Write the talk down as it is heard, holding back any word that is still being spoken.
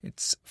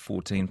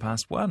14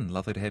 past 1.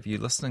 Lovely to have you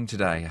listening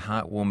today. A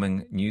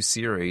heartwarming new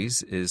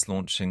series is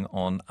launching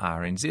on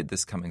RNZ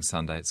this coming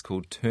Sunday. It's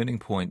called Turning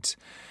Point,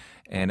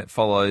 and it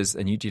follows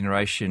a new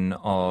generation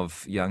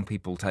of young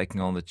people taking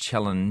on the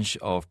challenge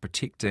of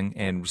protecting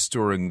and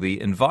restoring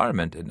the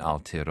environment in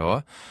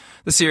Aotearoa.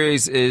 The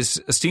series is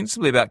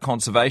ostensibly about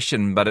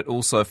conservation, but it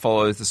also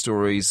follows the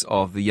stories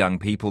of the young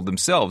people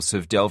themselves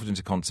who've delved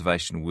into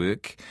conservation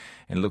work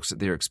and looks at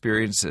their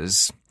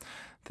experiences.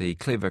 The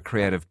clever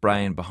creative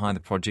brain behind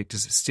the project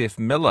is Steph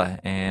Miller,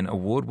 an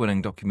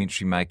award-winning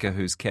documentary maker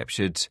who's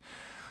captured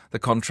the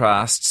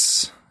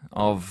contrasts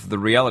of the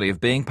reality of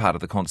being part of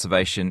the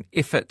conservation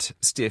effort.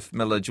 Steph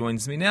Miller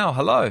joins me now.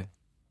 Hello.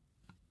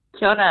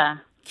 Kia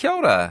ora. Kia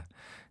ora.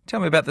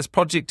 Tell me about this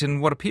project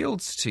and what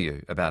appealed to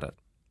you about it.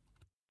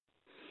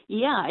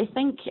 Yeah, I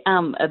think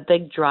a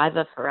big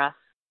driver for us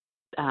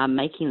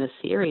making the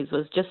series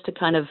was just to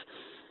kind of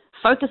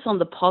focus on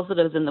the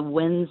positives and the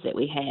wins that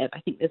we have. I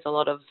think there's a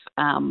lot of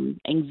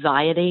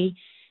anxiety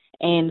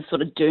and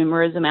sort of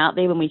doomerism out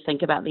there when we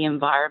think about the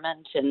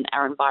environment and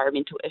our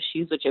environmental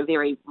issues, which are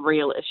very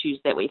real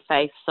issues that we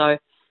face. So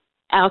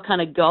our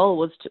kind of goal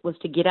was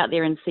to get out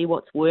there and see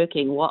what's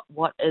working, what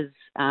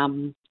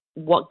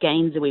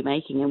gains are we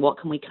making, and what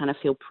can we kind of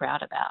feel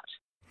proud about.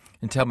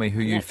 And tell me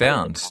who you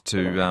found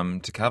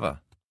to cover.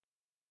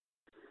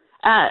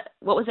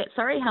 What was that?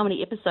 Sorry, how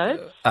many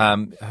episodes?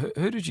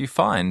 Who did you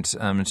find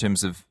in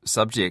terms of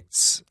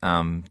subjects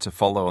to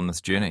follow on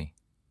this journey?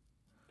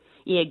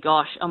 Yeah,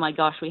 oh my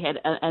gosh, we had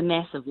a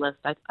massive list.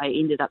 I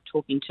ended up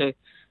talking to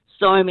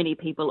so many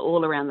people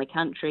all around the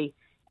country,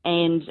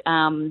 and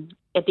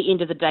at the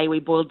end of the day,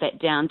 we boiled that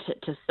down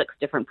to 6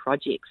 different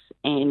projects.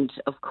 And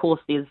of course,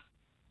 there's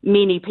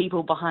many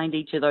people behind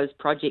each of those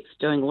projects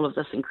doing all of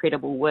this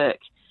incredible work.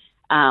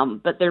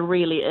 But there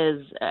really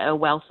is a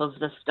wealth of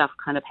this stuff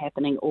kind of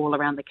happening all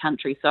around the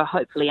country. So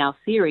hopefully our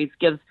series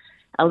gives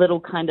a little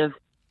kind of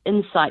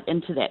insight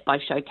into that by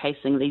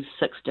showcasing these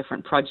 6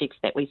 different projects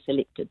that we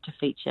selected to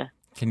feature.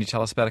 Can you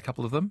tell us about a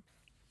couple of them?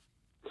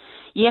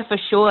 Yeah, for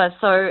sure.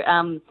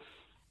 So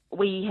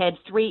we had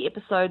 3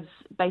 episodes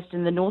based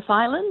in the North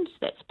Island.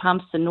 That's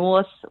Palmerston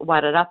North,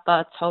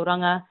 Wairarapa,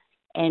 Tauranga,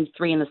 and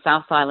 3 in the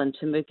South Island,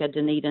 Temuka,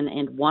 Dunedin,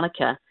 and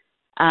Wanaka.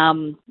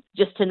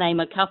 Just to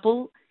name a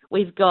couple,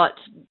 we've got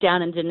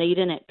down in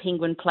Dunedin at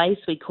Penguin Place,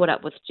 we caught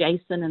up with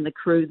Jason and the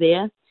crew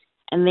there,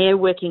 and they're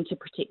working to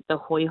protect the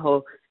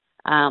hoiho.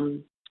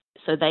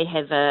 So they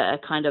have a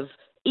kind of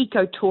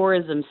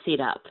ecotourism set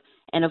up.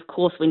 And of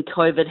course, when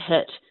COVID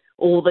hit,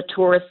 all the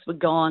tourists were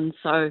gone.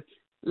 So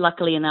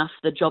luckily enough,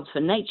 the Jobs for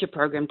Nature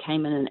program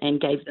came in and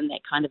gave them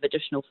that kind of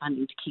additional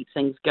funding to keep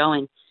things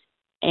going.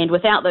 And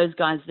without those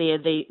guys there,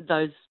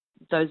 those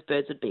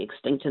birds would be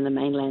extinct in the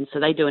mainland. So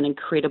they do an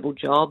incredible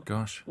job.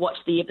 Gosh. Watch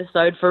the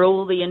episode for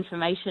all the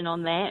information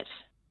on that.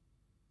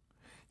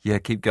 Yeah,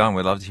 keep going.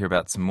 We'd love to hear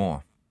about some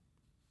more.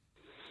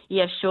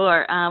 Yeah,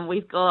 sure.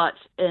 We've got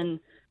in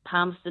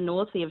Palmerston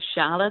North, we have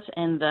Charlotte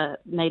and the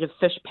Native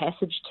Fish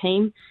Passage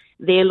team.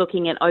 They're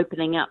looking at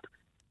opening up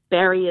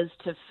barriers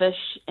to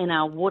fish in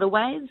our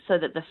waterways so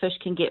that the fish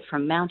can get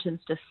from mountains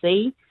to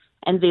sea.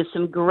 And there's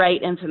some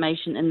great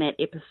information in that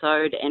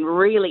episode and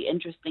really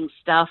interesting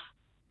stuff.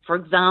 For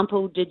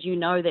example, did you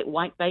know that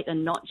whitebait are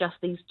not just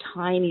these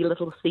tiny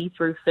little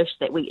see-through fish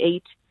that we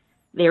eat?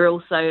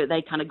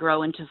 They kind of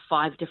grow into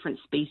 5 different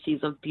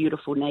species of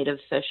beautiful native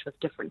fish with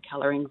different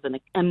colorings and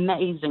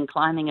amazing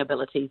climbing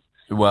abilities.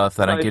 Well, if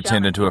they don't get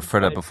turned into a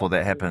fritter before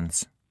that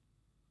happens.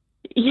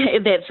 Yeah,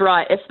 that's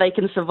right. If they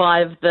can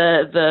survive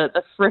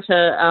the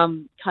fritter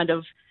kind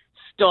of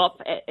stop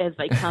as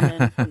they come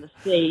in from the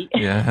sea.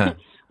 Yeah.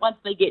 Once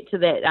they get to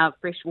that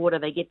fresh water,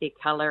 they get their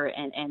color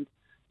and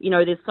you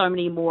know, there's so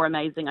many more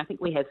amazing. I think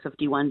we have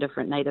 51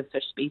 different native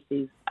fish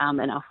species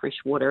in our fresh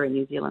water in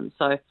New Zealand.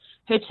 So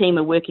her team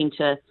are working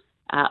to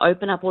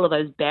open up all of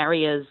those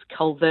barriers,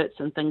 culverts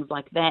and things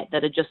like that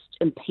are just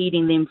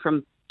impeding them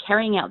from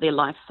carrying out their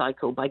life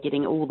cycle by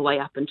getting all the way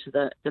up into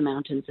the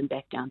mountains and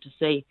back down to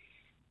sea.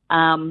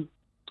 I'll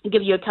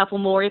give you a couple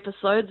more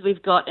episodes.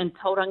 We've got in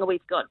Tauranga,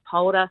 we've got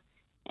Paura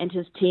and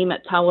his team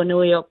at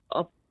Tawanui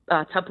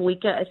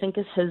Tapuika, I think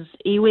is his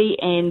iwi,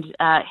 and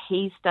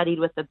he studied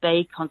with the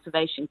Bay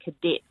Conservation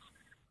Cadets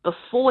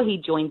before he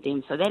joined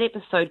them. So that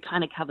episode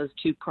kind of covers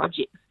 2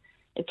 projects.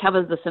 It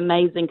covers this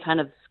amazing kind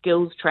of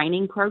skills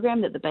training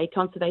program that the Bay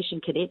Conservation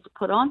Cadets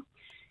put on.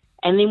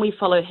 And then we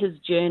follow his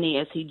journey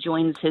as he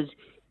joins his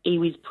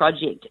iwi's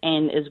project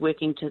and is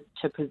working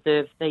to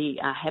preserve the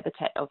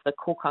habitat of the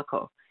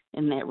kōkako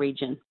in that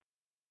region.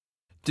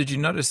 Did you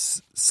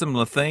notice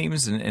similar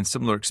themes and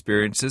similar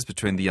experiences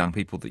between the young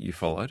people that you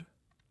followed?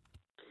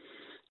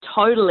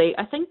 Totally.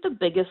 I think the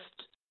biggest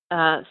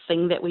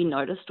thing that we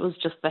noticed was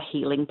just the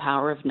healing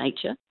power of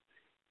nature.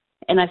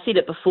 And I said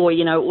it before,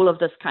 you know, all of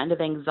this kind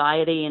of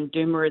anxiety and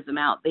doomerism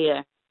out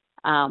there,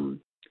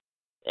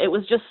 it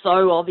was just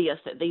so obvious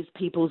that these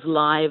people's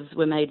lives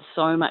were made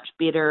so much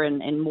better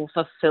and more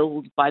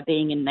fulfilled by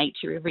being in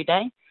nature every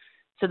day.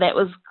 So that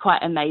was quite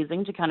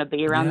amazing to kind of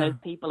be around those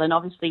people. And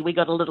obviously we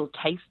got a little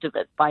taste of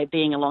it by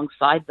being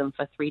alongside them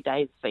for 3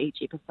 days for each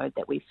episode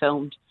that we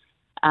filmed.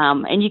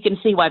 And you can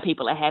see why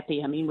people are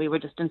happy. I mean, we were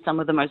just in some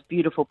of the most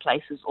beautiful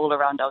places all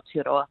around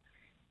Aotearoa,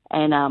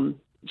 and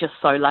just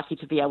so lucky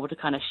to be able to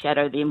kind of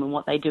shadow them and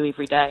what they do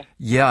every day.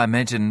 Yeah, I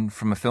imagine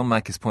from a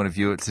filmmaker's point of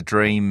view, it's a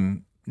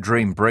dream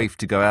brief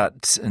to go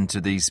out into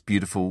these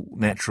beautiful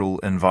natural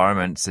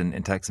environments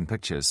and take some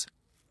pictures.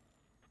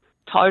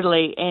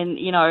 Totally. And,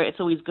 it's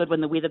always good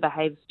when the weather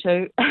behaves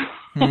too.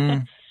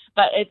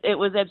 But it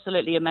was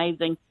absolutely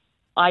amazing.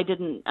 I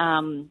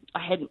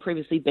hadn't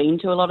previously been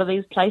to a lot of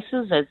these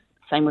places,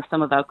 same with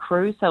some of our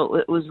crew, so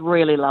it was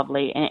really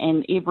lovely.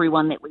 And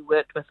everyone that we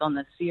worked with on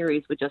this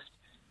series were just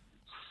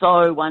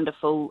so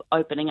wonderful,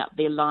 opening up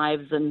their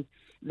lives and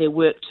their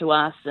work to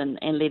us and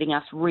letting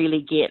us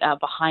really get a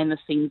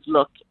behind-the-scenes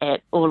look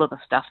at all of the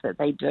stuff that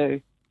they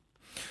do.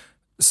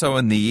 So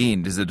in the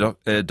end, is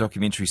a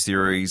documentary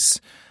series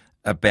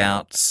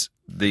about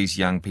these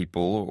young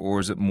people, or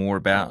is it more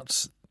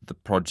about the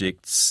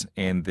projects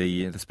and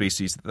the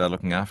species that they're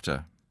looking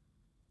after?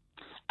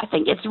 I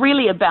think it's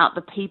really about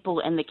the people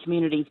and the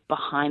communities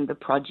behind the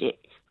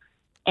project.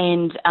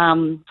 And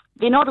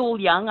they're not all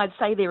young. I'd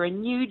say they're a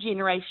new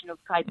generation of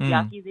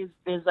kaitiaki.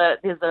 There's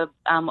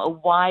a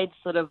wide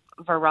sort of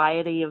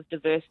variety of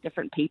diverse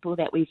different people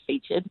that we've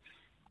featured.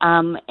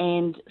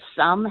 And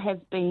some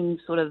have been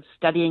sort of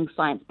studying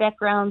science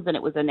backgrounds, and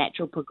it was a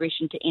natural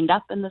progression to end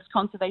up in this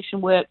conservation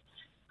work.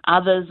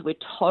 Others were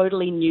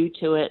totally new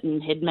to it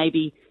and had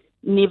maybe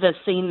never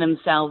seen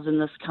themselves in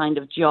this kind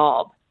of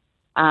job.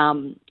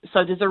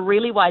 So there's a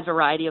really wide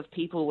variety of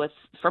people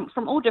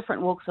from all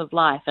different walks of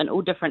life and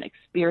all different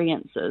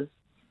experiences.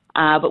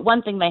 But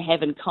one thing they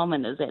have in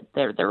common is that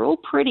they're all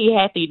pretty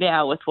happy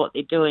now with what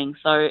they're doing.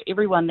 So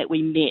everyone that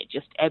we met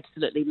just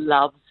absolutely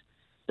loves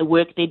the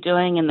work they're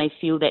doing, and they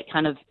feel that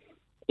kind of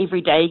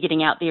every day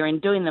getting out there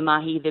and doing the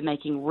mahi, they're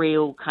making a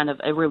real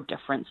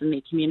difference in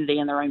their community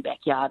and their own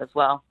backyard as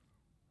well.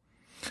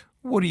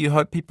 What do you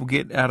hope people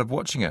get out of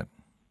watching it?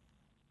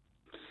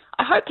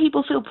 I hope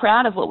people feel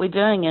proud of what we're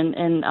doing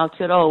in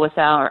Aotearoa with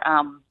our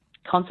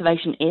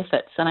conservation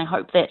efforts, and I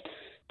hope that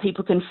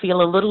people can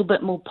feel a little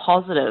bit more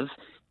positive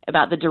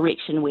about the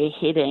direction we're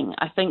heading.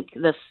 I think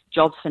this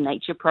Jobs for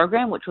Nature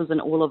program, which was an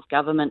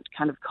all-of-government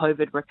kind of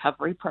COVID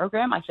recovery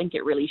program, I think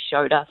it really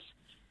showed us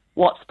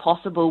what's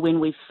possible when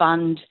we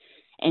fund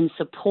and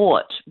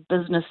support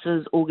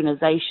businesses,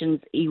 organisations,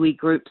 iwi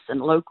groups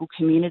and local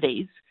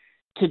communities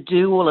to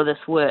do all of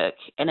this work.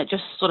 And it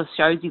just sort of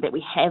shows you that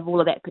we have all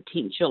of that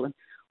potential and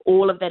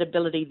all of that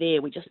ability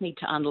there. We just need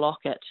to unlock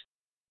it.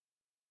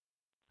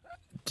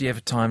 Do you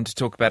have time to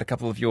talk about a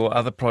couple of your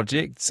other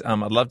projects?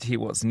 I'd love to hear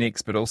what's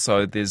next, but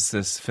also there's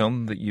this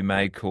film that you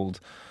made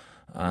called,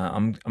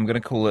 I'm going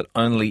to call it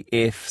Only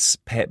F's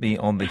Pat Me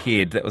on the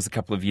Head. That was a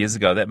couple of years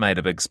ago. That made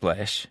a big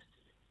splash.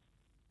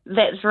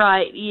 That's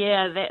right.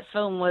 Yeah, that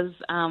film was,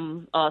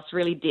 it's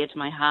really dear to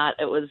my heart.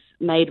 It was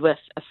made with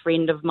a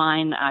friend of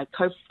mine. I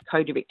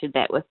co-directed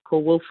that with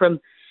Paul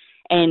Wolfram,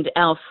 and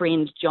our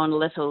friend John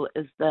Little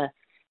is the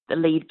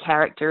lead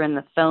character in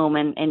the film,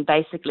 and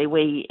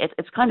basically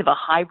it's kind of a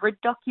hybrid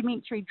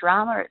documentary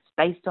drama. It's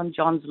based on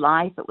John's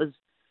life. It was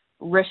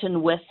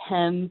written with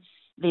him.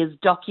 There's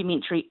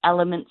documentary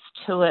elements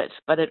to it,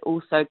 but it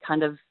also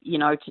kind of,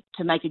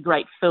 to make a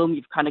great film,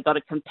 you've kind of got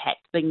to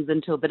compact things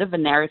into a bit of a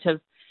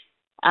narrative.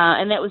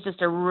 And that was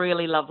just a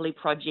really lovely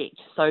project.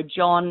 So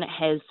John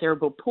has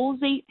cerebral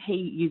palsy. He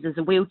uses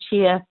a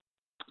wheelchair,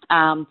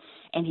 and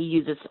he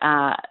uses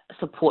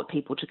support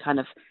people to kind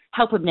of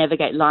help him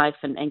navigate life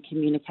and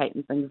communicate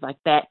and things like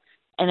that.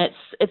 And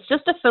it's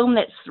just a film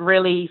that's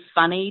really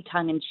funny,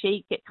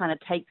 tongue-in-cheek. It kind of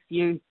takes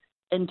you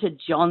into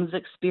John's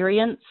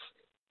experience.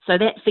 So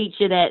that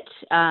featured at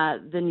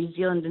the New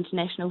Zealand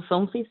International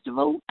Film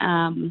Festival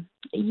a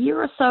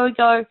year or so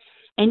ago,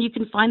 and you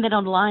can find that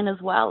online as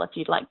well if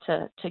you'd like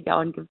to go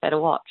and give that a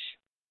watch.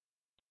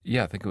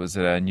 Yeah, I think it was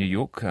at a New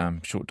York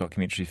Short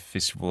Documentary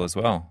Festival as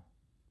well.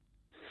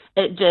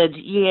 It did,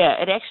 yeah.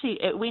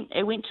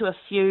 It went to a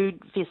few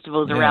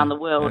festivals around the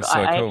world. So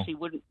I cool. actually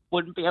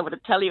wouldn't be able to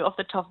tell you off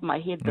the top of my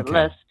head the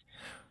list.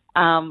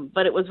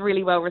 But it was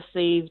really well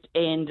received,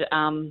 and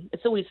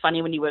it's always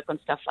funny when you work on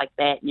stuff like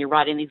that and you're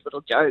writing these little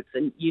jokes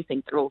and you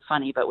think they're all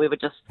funny, but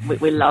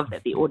we love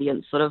that the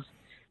audience sort of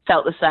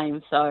felt the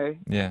same. So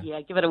yeah,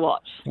 give it a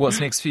watch.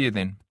 What's next for you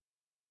then?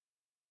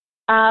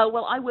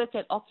 Well, I work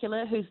at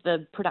Ocular, who's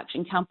the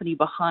production company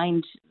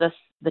behind the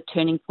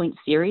Turning Point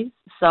series.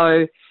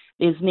 So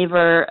there's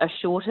never a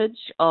shortage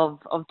of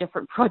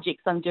different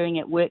projects I'm doing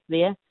at work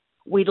there.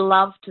 We'd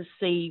love to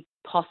see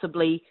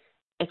possibly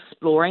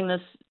exploring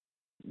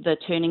the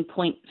Turning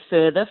Point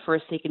further for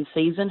a second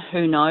season.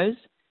 Who knows?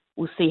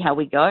 We'll see how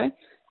we go.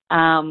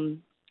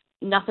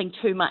 Nothing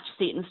too much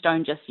set in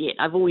stone just yet.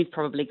 I've always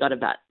probably got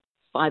about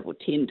 5 or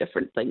 10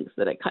 different things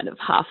that are kind of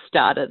half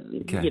started.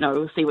 And,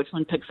 we'll see which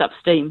one picks up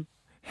steam.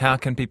 How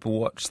can people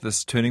watch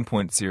this Turning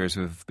Point series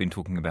we've been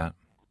talking about?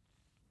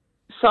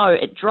 So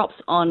it drops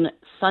on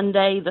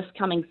Sunday, this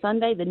coming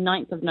Sunday, the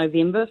 9th of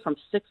November from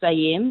 6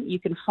 a.m. You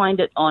can find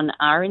it on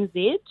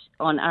RNZ,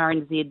 on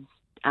RNZ's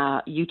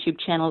YouTube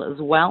channel as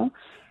well.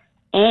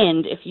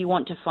 And if you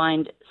want to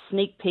find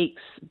sneak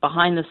peeks,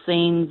 behind the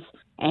scenes,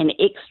 and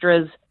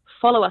extras,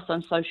 follow us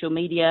on social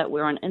media.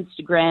 We're on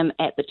Instagram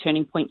at the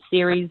Turning Point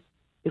Series.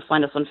 You'll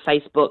find us on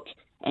Facebook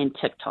and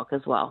TikTok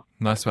as well.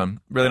 Nice one.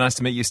 Really nice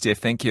to meet you, Steph.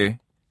 Thank you.